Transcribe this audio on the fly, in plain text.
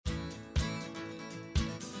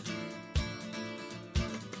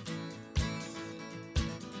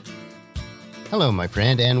Hello, my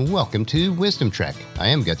friend, and welcome to Wisdom Trek. I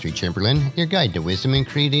am Guthrie Chamberlain, your guide to wisdom and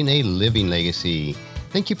creating a living legacy.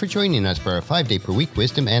 Thank you for joining us for our 5-day-per-week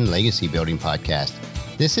wisdom and legacy building podcast.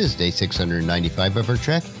 This is day 695 of our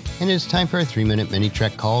trek, and it is time for a 3-minute mini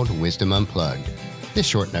trek called Wisdom Unplugged. This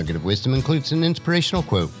short nugget of wisdom includes an inspirational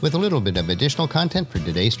quote with a little bit of additional content for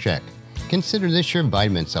today's trek. Consider this your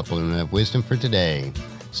vitamin supplement of wisdom for today.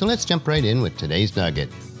 So let's jump right in with today's nugget.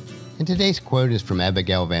 And today's quote is from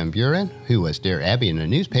Abigail Van Buren, who was Dear Abby in the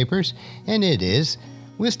newspapers, and it is,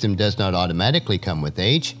 "Wisdom does not automatically come with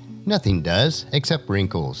age. Nothing does, except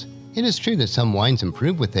wrinkles. It is true that some wines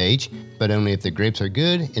improve with age, but only if the grapes are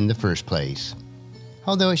good in the first place."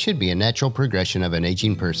 Although it should be a natural progression of an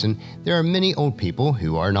aging person, there are many old people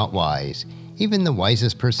who are not wise. Even the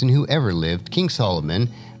wisest person who ever lived, King Solomon,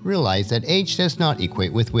 realized that age does not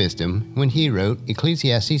equate with wisdom when he wrote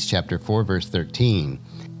Ecclesiastes chapter 4, verse 13.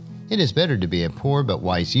 It is better to be a poor but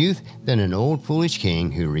wise youth than an old foolish king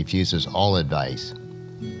who refuses all advice.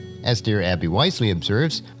 As Dear Abby wisely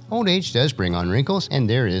observes, old age does bring on wrinkles, and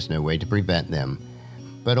there is no way to prevent them.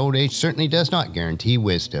 But old age certainly does not guarantee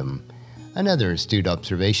wisdom. Another astute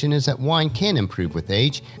observation is that wine can improve with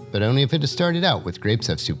age, but only if it is started out with grapes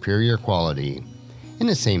of superior quality. In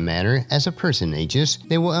the same manner, as a person ages,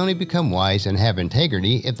 they will only become wise and have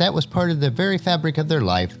integrity if that was part of the very fabric of their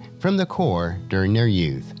life from the core during their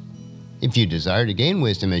youth. If you desire to gain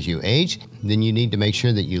wisdom as you age, then you need to make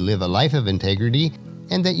sure that you live a life of integrity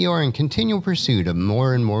and that you are in continual pursuit of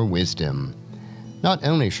more and more wisdom. Not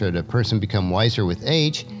only should a person become wiser with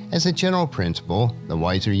age, as a general principle, the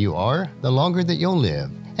wiser you are, the longer that you'll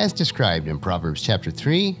live, as described in Proverbs chapter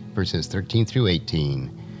 3, verses 13 through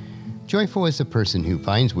 18. Joyful is the person who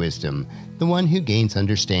finds wisdom, the one who gains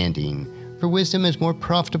understanding, for wisdom is more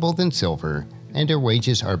profitable than silver, and her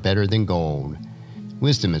wages are better than gold.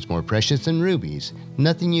 Wisdom is more precious than rubies.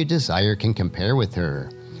 Nothing you desire can compare with her.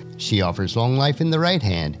 She offers long life in the right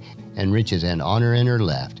hand, and riches and honor in her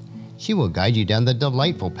left. She will guide you down the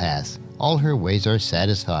delightful paths. All her ways are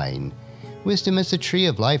satisfying. Wisdom is the tree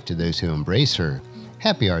of life to those who embrace her.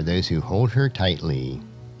 Happy are those who hold her tightly.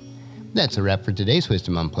 That's a wrap for today's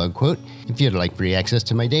Wisdom Unplugged quote. If you'd like free access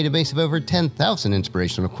to my database of over 10,000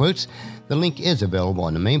 inspirational quotes, the link is available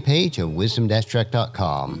on the main page of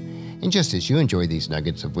wisdom-trek.com. And just as you enjoy these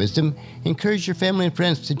nuggets of wisdom, encourage your family and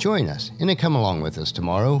friends to join us and to come along with us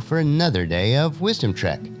tomorrow for another day of Wisdom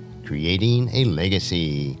Trek, creating a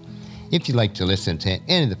legacy. If you'd like to listen to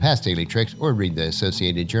any of the past daily treks or read the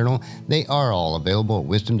associated journal, they are all available at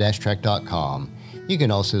wisdom-trek.com. You can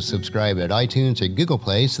also subscribe at iTunes or Google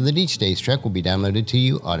Play so that each day's trek will be downloaded to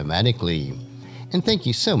you automatically. And thank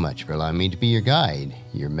you so much for allowing me to be your guide,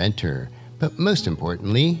 your mentor, but most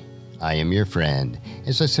importantly, I am your friend,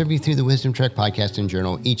 as I serve you through the Wisdom Trek podcast and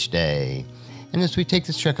journal each day. And as we take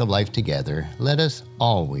this trek of life together, let us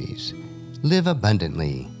always live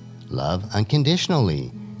abundantly, love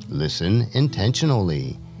unconditionally, listen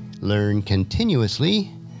intentionally, learn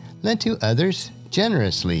continuously, lend to others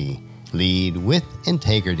generously, lead with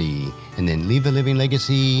integrity, and then leave a living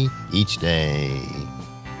legacy each day.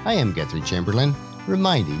 I am Guthrie Chamberlain,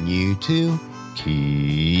 reminding you to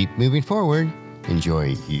keep moving forward,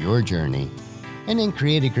 enjoy your journey, and then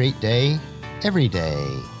create a great day every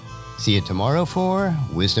day. See you tomorrow for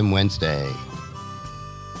Wisdom Wednesday.